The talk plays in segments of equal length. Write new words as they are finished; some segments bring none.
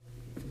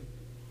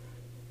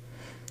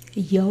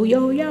Yo,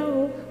 yo,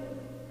 yo.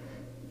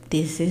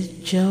 This is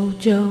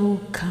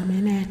JoJo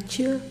coming at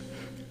you.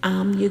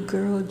 I'm your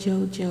girl,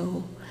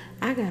 JoJo.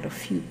 I got a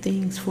few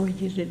things for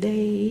you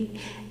today.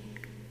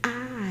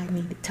 I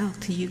need to talk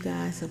to you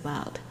guys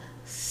about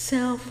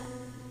self-care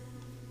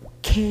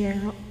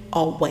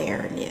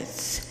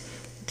awareness.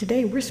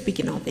 Today, we're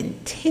speaking of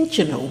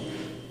intentional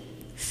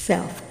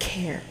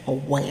self-care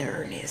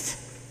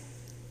awareness.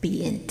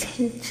 Be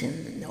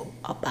intentional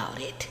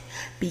about it.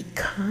 Be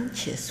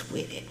conscious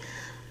with it.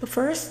 But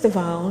first of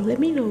all, let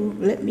me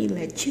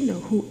let you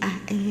know who I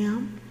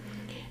am,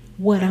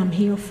 what I'm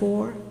here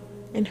for,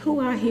 and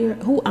who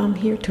I'm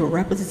here to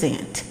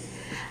represent.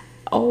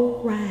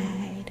 All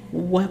right,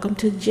 welcome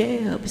to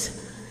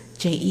JEBS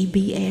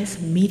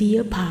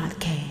Media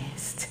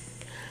Podcast.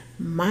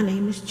 My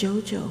name is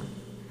JoJo.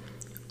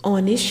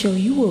 On this show,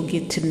 you will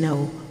get to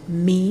know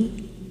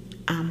me.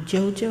 I'm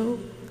JoJo.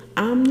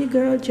 I'm your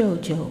girl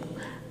JoJo.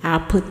 I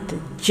put the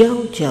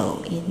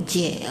JoJo in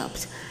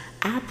Jebs.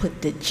 I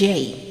put the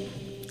J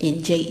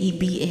in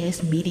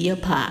JEBS Media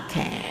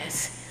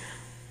Podcast.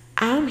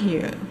 I'm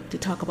here to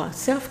talk about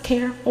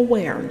self-care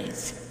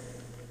awareness.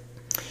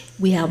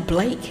 We have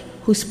Blake,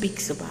 who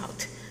speaks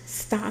about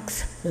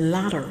stocks,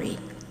 lottery.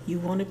 You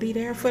want to be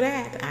there for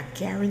that, I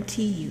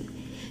guarantee you.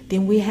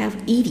 Then we have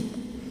Edie.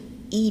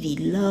 Edie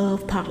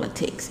love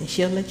politics, and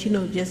she'll let you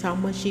know just how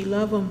much she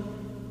love them.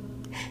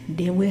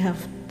 Then we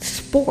have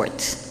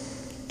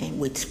sports, and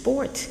with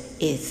sports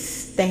is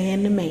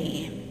Stan the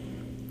Man.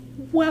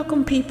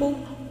 Welcome, people.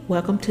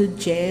 Welcome to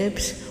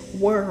Jeb's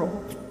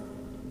World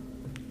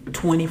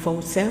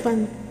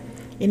 24/7.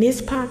 In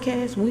this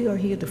podcast, we are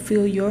here to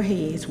fill your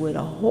heads with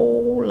a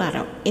whole lot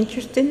of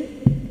interesting,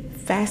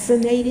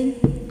 fascinating,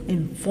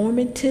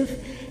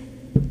 informative,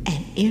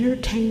 and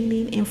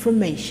entertaining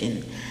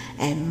information,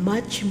 and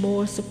much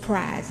more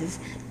surprises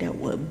that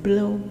will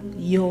blow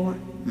your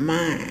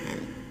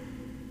mind.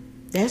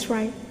 That's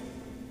right.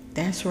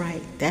 That's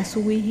right. That's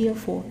what we're here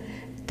for.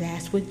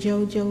 That's what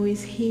JoJo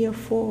is here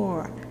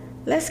for.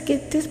 Let's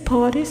get this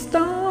party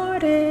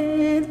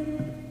started.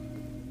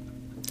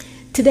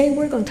 Today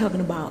we're going to talk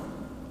about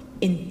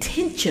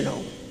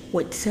intentional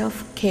with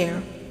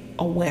self-care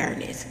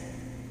awareness.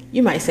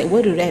 You might say,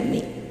 what do that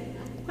mean?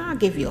 Well, I'll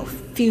give you a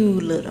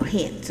few little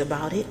hints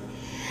about it.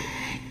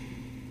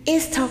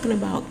 It's talking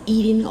about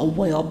eating a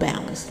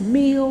well-balanced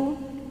meal,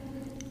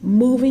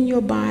 moving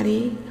your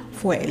body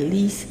for at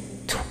least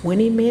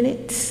 20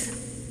 minutes,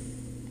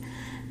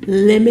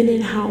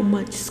 limiting how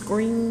much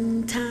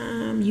screen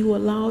time you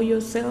allow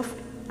yourself.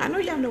 I know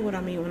y'all know what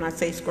I mean when I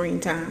say screen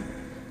time.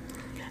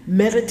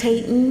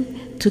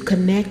 Meditating to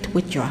connect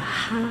with your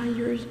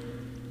higher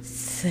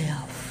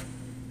self.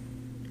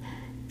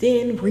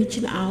 Then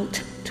reaching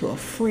out to a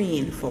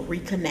friend for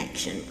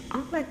reconnection.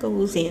 All that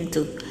goes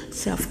into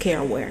self-care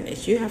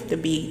awareness. You have to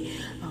be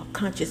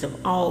conscious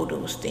of all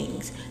those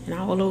things, and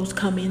all those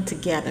come in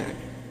together,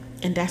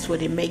 and that's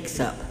what it makes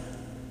up.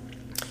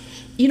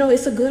 You know,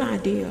 it's a good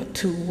idea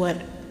to, what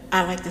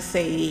I like to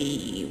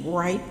say,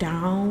 write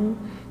down.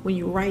 When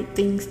you write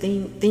things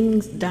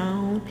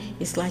down,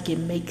 it's like it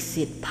makes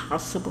it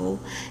possible.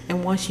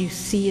 And once you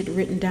see it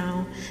written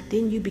down,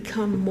 then you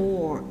become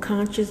more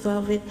conscious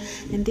of it.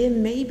 And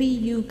then maybe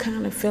you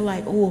kind of feel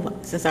like, oh,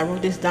 since I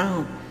wrote this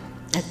down,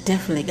 I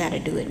definitely got to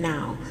do it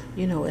now.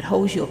 You know, it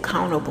holds you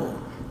accountable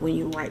when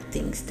you write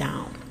things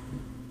down.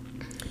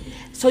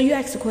 So you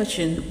ask the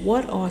question,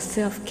 what are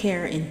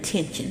self-care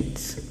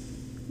intentions?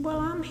 Well,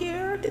 I'm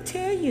here to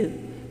tell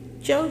you.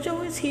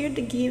 JoJo is here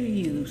to give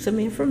you some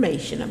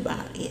information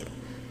about it.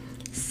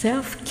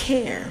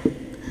 Self-care,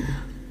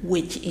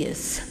 which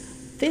is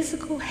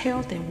physical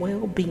health and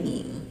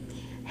well-being,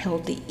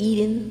 healthy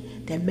eating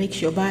that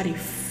makes your body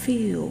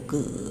feel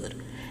good,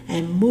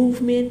 and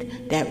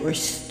movement that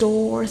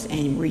restores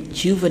and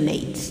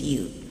rejuvenates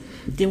you.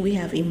 Then we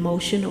have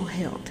emotional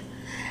health,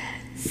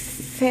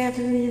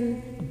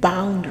 setting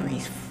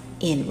boundaries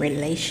in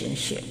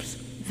relationships,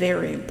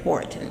 very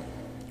important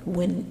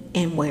when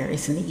and where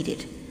it's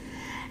needed.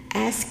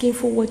 Asking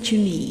for what you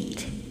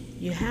need.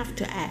 You have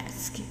to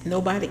ask.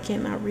 Nobody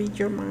cannot read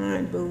your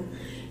mind, boo.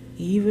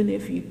 Even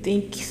if you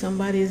think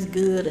somebody is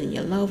good and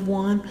your loved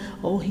one,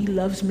 oh, he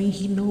loves me,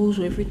 he knows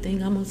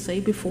everything I'm going to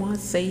say before I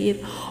say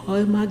it,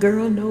 or my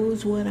girl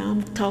knows what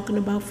I'm talking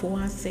about before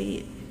I say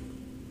it.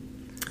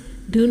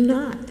 Do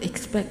not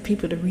expect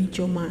people to read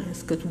your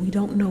minds, because we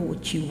don't know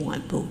what you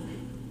want, boo.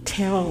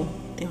 Tell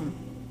them,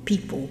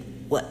 people,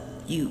 what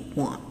you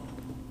want.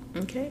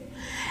 Okay?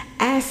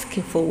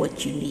 Asking for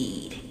what you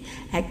need.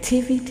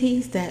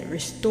 Activities that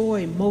restore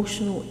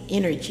emotional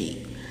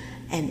energy,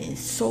 and in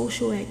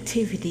social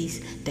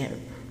activities that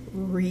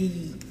re-energize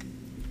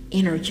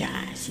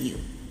you.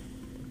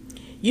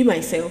 You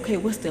might say, okay,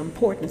 what's the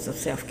importance of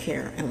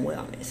self-care and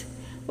wellness?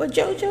 Well,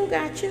 JoJo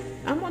got you.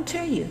 I'm going to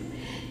tell you.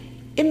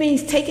 It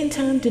means taking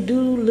time to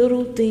do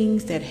little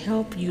things that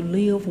help you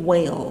live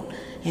well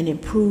and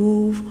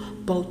improve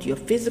both your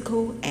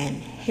physical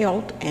and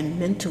health and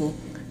mental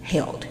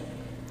health.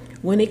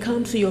 When it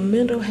comes to your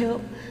mental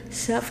health,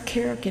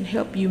 self-care can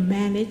help you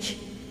manage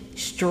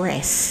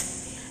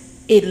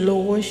stress, It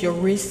lowers your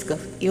risk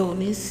of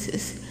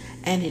illnesses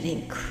and it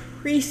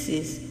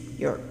increases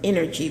your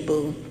energy,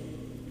 boo.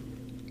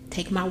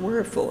 Take my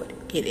word for it.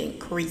 It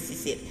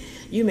increases it.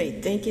 You may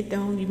think it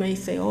don't. You may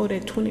say, oh,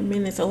 that 20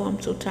 minutes, oh,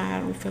 I'm so tired, I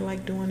don't feel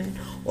like doing it.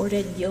 Or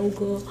that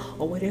yoga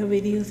or whatever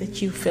it is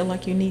that you feel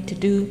like you need to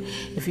do.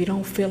 If you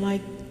don't feel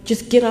like,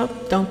 just get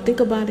up. Don't think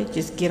about it.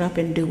 Just get up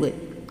and do it.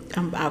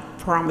 I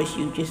promise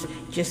you,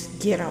 just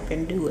get up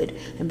and do it.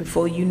 And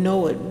before you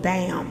know it,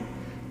 bam,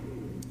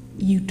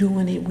 you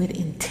doing it with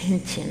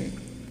intention.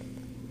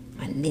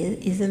 And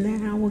isn't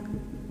that our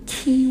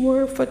key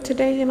word for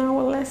today in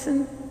our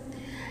lesson?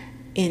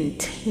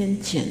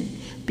 Intention.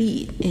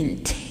 Be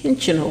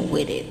intentional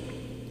with it.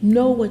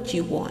 Know what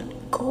you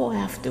want. Go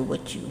after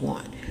what you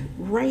want.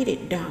 Write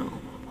it down.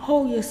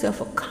 Hold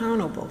yourself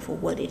accountable for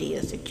what it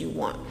is that you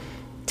want.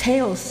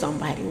 Tell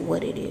somebody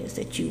what it is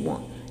that you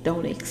want.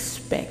 Don't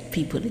expect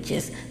people to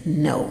just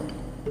know.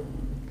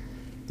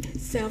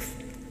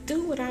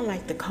 Do what I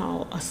like to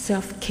call a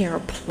self-care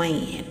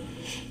plan.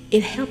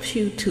 It helps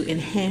you to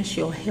enhance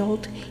your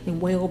health and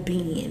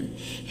well-being.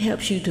 It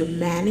helps you to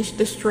manage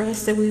the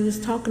stress that we was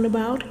talking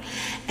about.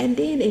 And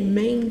then it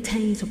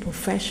maintains a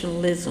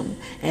professionalism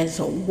as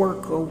a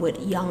worker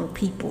with young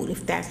people,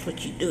 if that's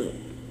what you do.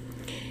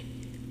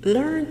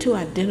 Learn to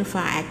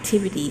identify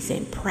activities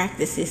and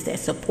practices that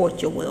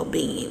support your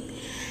well-being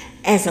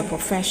as a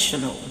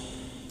professional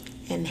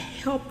and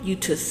help you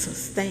to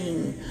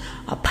sustain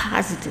a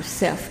positive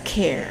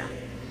self-care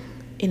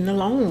in the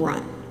long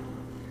run.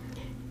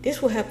 This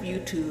will help you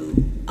to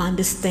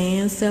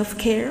understand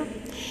self-care.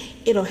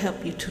 It'll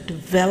help you to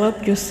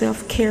develop your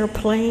self-care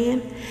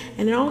plan,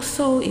 and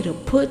also it'll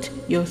put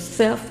your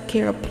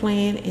self-care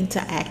plan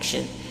into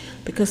action,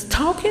 because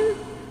talking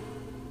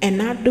and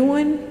not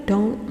doing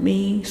don't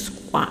mean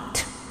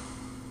squat.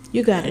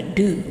 You gotta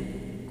do.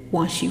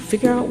 Once you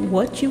figure out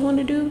what you want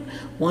to do,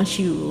 once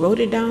you wrote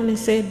it down and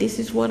said, this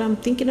is what I'm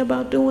thinking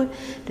about doing,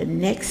 the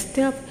next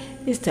step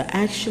is to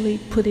actually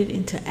put it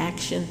into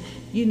action.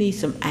 You need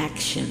some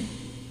action.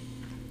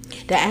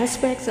 The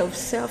aspects of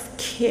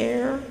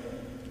self-care,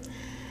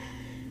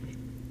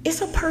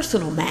 it's a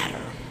personal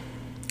matter.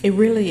 It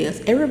really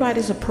is.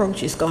 Everybody's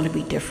approach is going to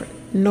be different.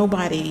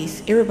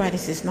 Everybody's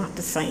is not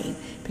the same,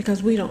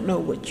 because we don't know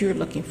what you're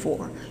looking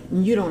for,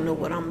 and you don't know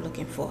what I'm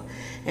looking for.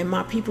 And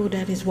my people,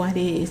 that is what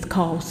it is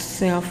called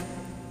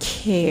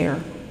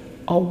self-care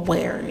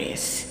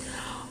awareness.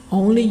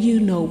 Only you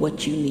know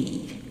what you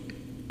need.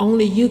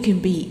 Only you can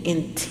be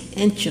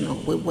intentional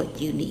with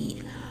what you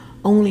need.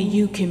 Only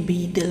you can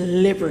be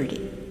deliberate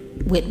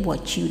with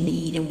what you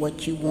need and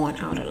what you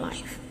want out of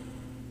life.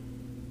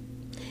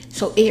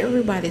 So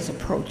everybody's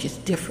approach is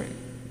different.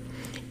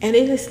 And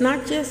it is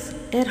not just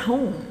at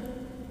home.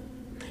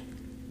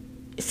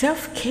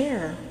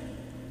 Self-care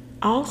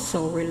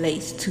also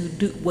relates to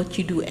what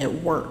you do at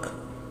work.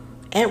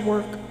 At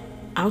work,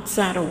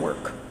 outside of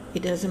work,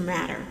 it doesn't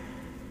matter.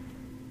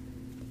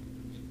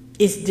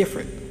 It's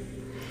different.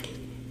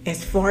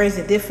 As far as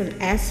the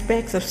different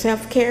aspects of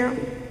self-care,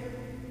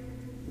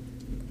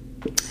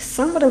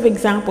 some of the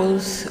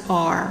examples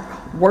are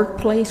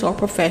workplace or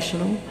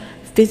professional,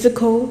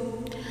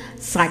 physical,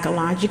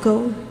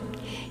 psychological,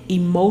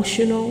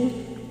 emotional,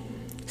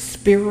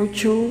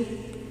 spiritual,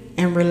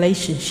 and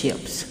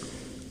relationships.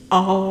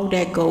 All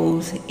that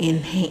goes in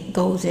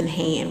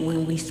hand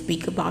when we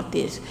speak about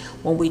this,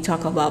 when we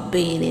talk about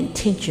being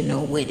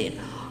intentional with it.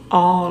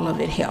 All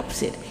of it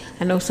helps it.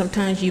 I know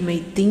sometimes you may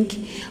think,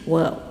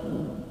 well,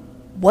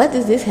 what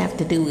does this have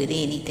to do with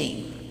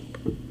anything?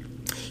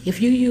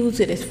 If you use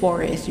it as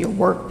far as your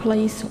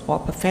workplace or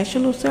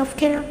professional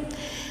self-care,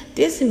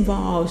 this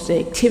involves the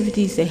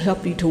activities that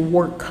help you to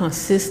work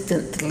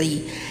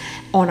consistently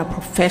on a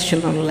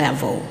professional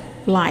level.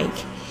 Like,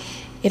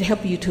 it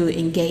helps you to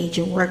engage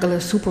in regular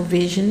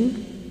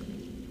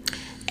supervision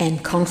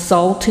and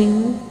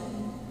consulting.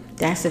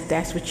 That's if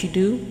that's what you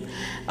do.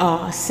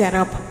 Set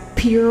up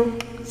peer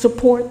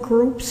support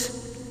groups.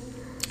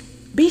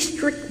 Be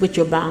strict with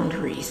your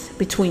boundaries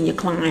between your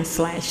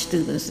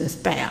clients/students and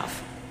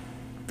staff.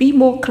 Be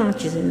more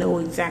conscious and know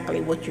exactly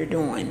what you're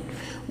doing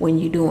when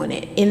you're doing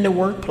it. In the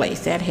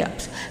workplace, that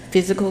helps.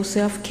 Physical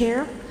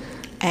self-care,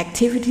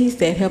 activities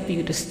that help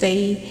you to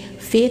stay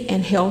fit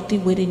and healthy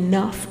with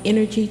enough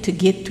energy to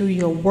get through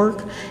your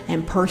work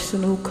and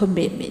personal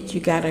commitments.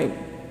 You got to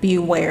be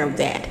aware of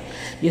that.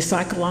 Your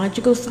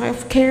psychological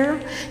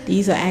self-care,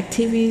 these are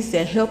activities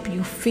that help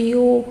you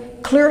feel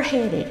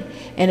clear-headed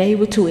and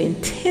able to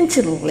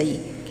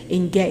intentionally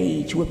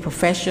engage with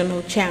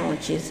professional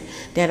challenges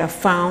that are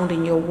found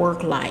in your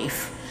work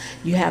life.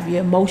 You have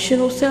your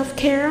emotional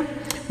self-care,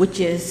 which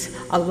is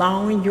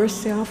allowing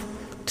yourself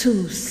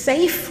to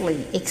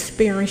safely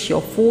experience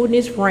your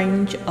fullness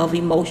range of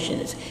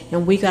emotions,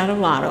 and we got a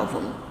lot of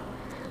them.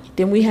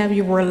 Then we have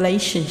your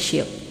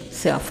relationship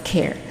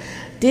self-care.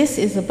 This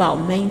is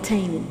about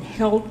maintaining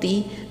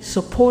healthy,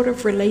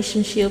 supportive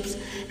relationships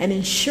and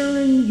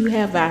ensuring you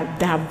have a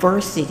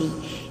diversity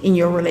in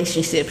your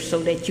relationships so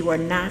that you are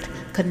not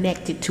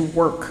connected to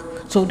work,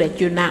 so that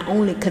you're not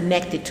only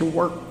connected to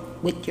work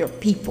with your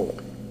people.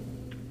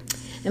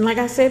 And like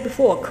I said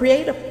before,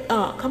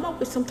 come up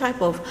with some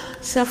type of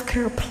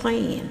self-care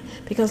plan.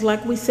 Because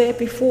like we said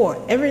before,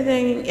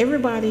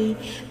 everybody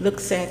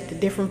looks at the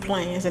different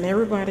plans and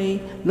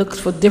everybody looks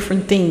for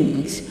different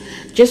things.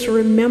 Just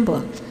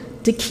remember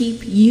to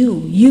keep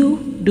you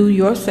do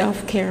your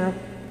self-care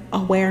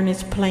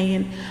awareness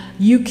plan.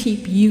 You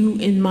keep you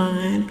in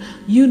mind.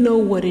 You know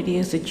what it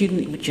is that you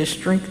need with your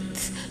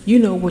strengths. You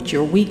know what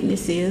your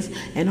weakness is,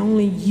 and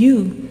only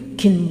you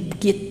can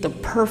get the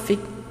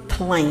perfect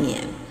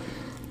plan.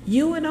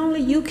 You and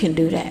only you can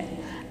do that.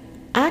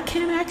 I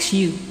can't ask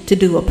you to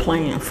do a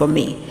plan for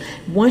me.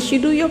 Once you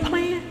do your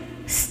plan,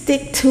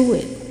 stick to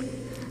it.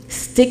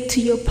 Stick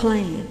to your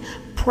plan.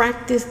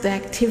 Practice the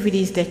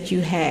activities that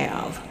you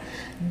have.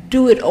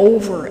 Do it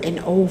over and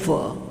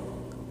over.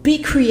 Be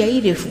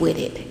creative with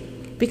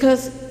it,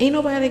 because ain't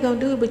nobody gonna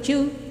do it but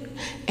you.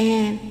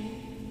 And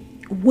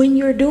when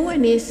you're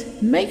doing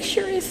this, make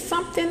sure it's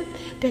something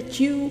that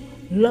you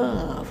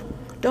love.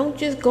 Don't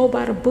just go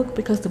by the book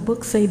because the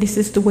book say this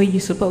is the way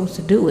you're supposed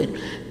to do it.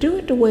 Do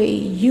it the way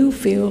you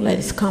feel that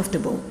it's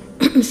comfortable.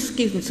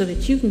 Excuse me, so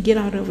that you can get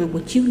out of it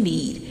what you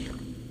need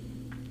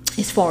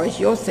as far as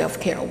your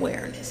self-care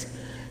awareness.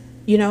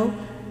 You know,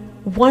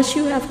 once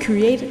you have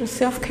created a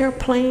self-care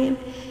plan,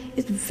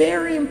 it's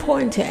very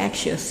important to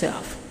ask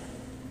yourself,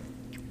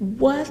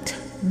 what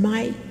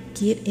might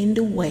get in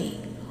the way?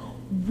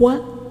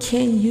 What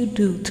can you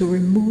do to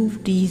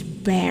remove these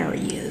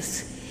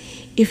barriers?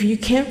 If you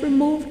can't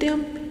remove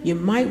them, you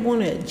might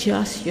want to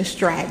adjust your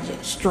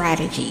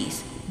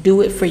strategies.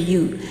 Do it for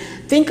you.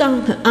 Think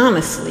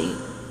honestly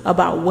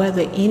about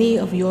whether any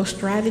of your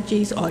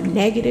strategies are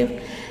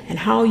negative and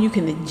how you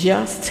can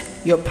adjust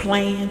your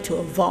plan to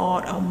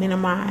avoid or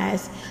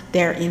minimize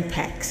their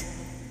impacts.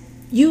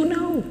 You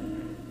know,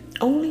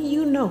 only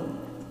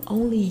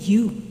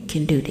you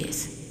can do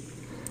this.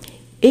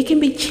 It can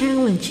be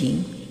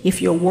challenging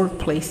if your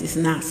workplace is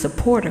not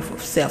supportive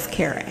of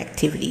self-care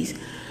activities,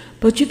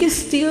 but you can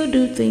still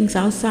do things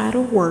outside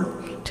of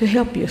work to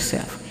help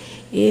yourself.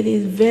 It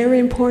is very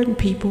important,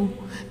 people,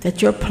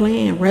 that your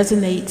plan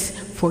resonates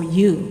for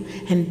you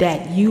and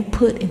that you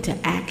put into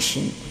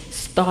action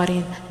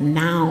starting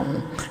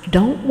now.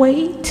 Don't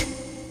wait.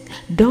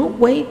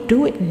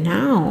 Do it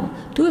now.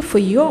 Do it for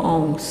your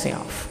own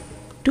self.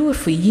 Do it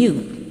for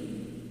you.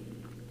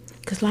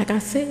 Because like I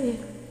said,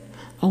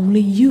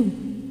 only you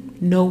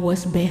know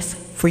what's best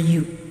for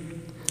you.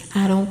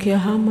 I don't care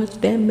how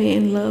much that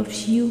man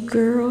loves you,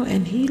 girl,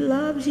 and he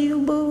loves you,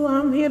 boo.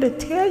 I'm here to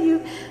tell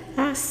you,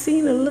 I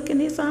seen the look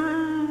in his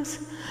eyes.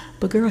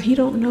 But girl, he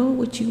don't know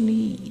what you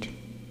need.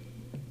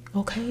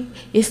 Okay?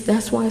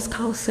 That's why it's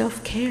called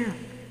self-care.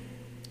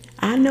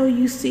 I know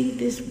you see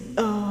this,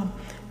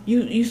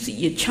 you see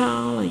your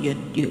child or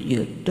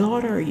your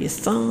daughter or your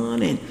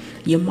son, and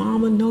your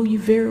mama know you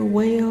very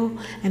well,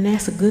 and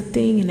that's a good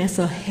thing, and that's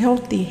a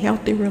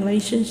healthy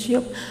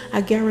relationship,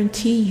 I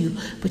guarantee you.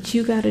 But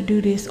you got to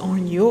do this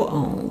on your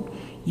own.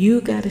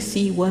 You got to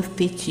see what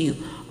fits you.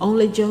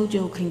 Only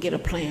JoJo can get a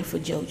plan for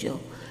JoJo.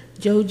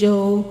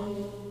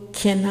 JoJo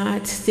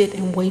cannot sit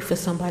and wait for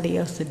somebody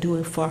else to do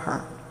it for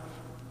her.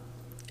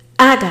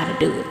 I got to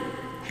do it.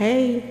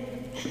 Hey.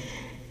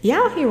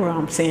 Y'all hear what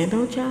I'm saying,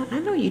 don't y'all? I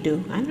know you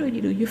do. I know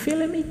you do. You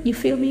feeling me? You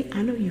feel me?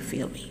 I know you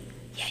feel me.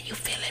 Yeah, you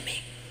feeling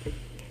me.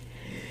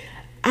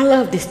 I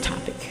love this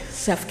topic,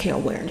 self-care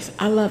awareness.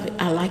 I love it.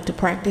 I like to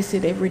practice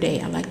it every day.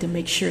 I like to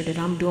make sure that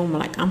I'm doing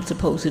like I'm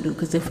supposed to do.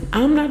 Because if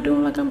I'm not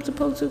doing like I'm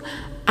supposed to,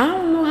 I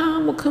don't know how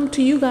I'm going to come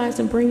to you guys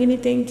and bring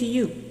anything to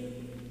you.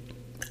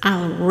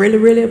 I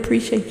really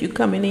appreciate you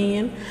coming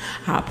in.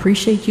 I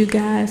appreciate you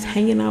guys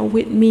hanging out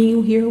with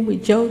me here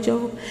with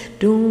JoJo,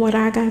 doing what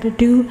I got to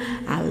do.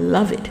 I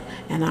love it.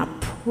 And I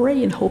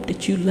pray and hope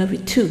that you love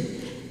it too.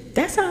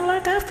 That's all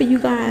I got for you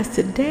guys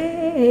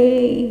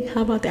today.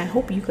 How about that? I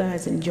hope you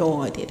guys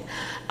enjoyed it.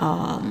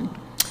 I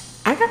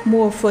got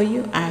more for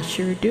you. I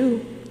sure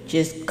do.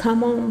 Just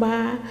come on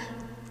by.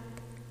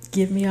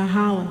 Give me a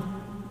holler.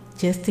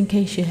 Just in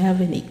case you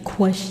have any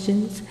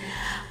questions,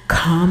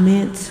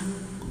 comments,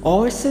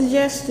 or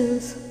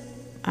suggestions.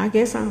 I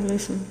guess I'll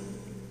listen.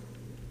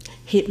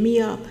 Hit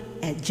me up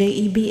at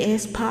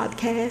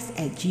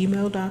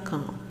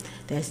jebspodcast@gmail.com.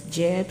 That's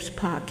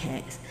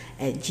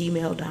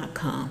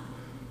jebspodcast@gmail.com.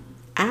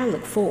 I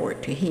look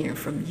forward to hearing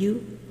from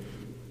you.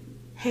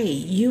 Hey,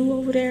 you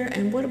over there,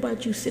 and what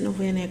about you sitting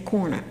over in that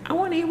corner? I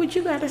want to hear what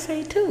you got to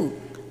say too.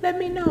 Let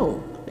me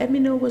know. Let me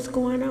know what's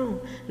going on.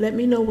 Let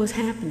me know what's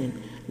happening.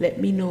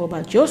 Let me know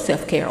about your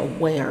self-care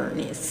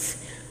awareness.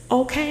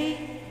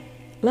 Okay?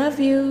 Love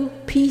you.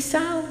 Peace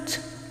out.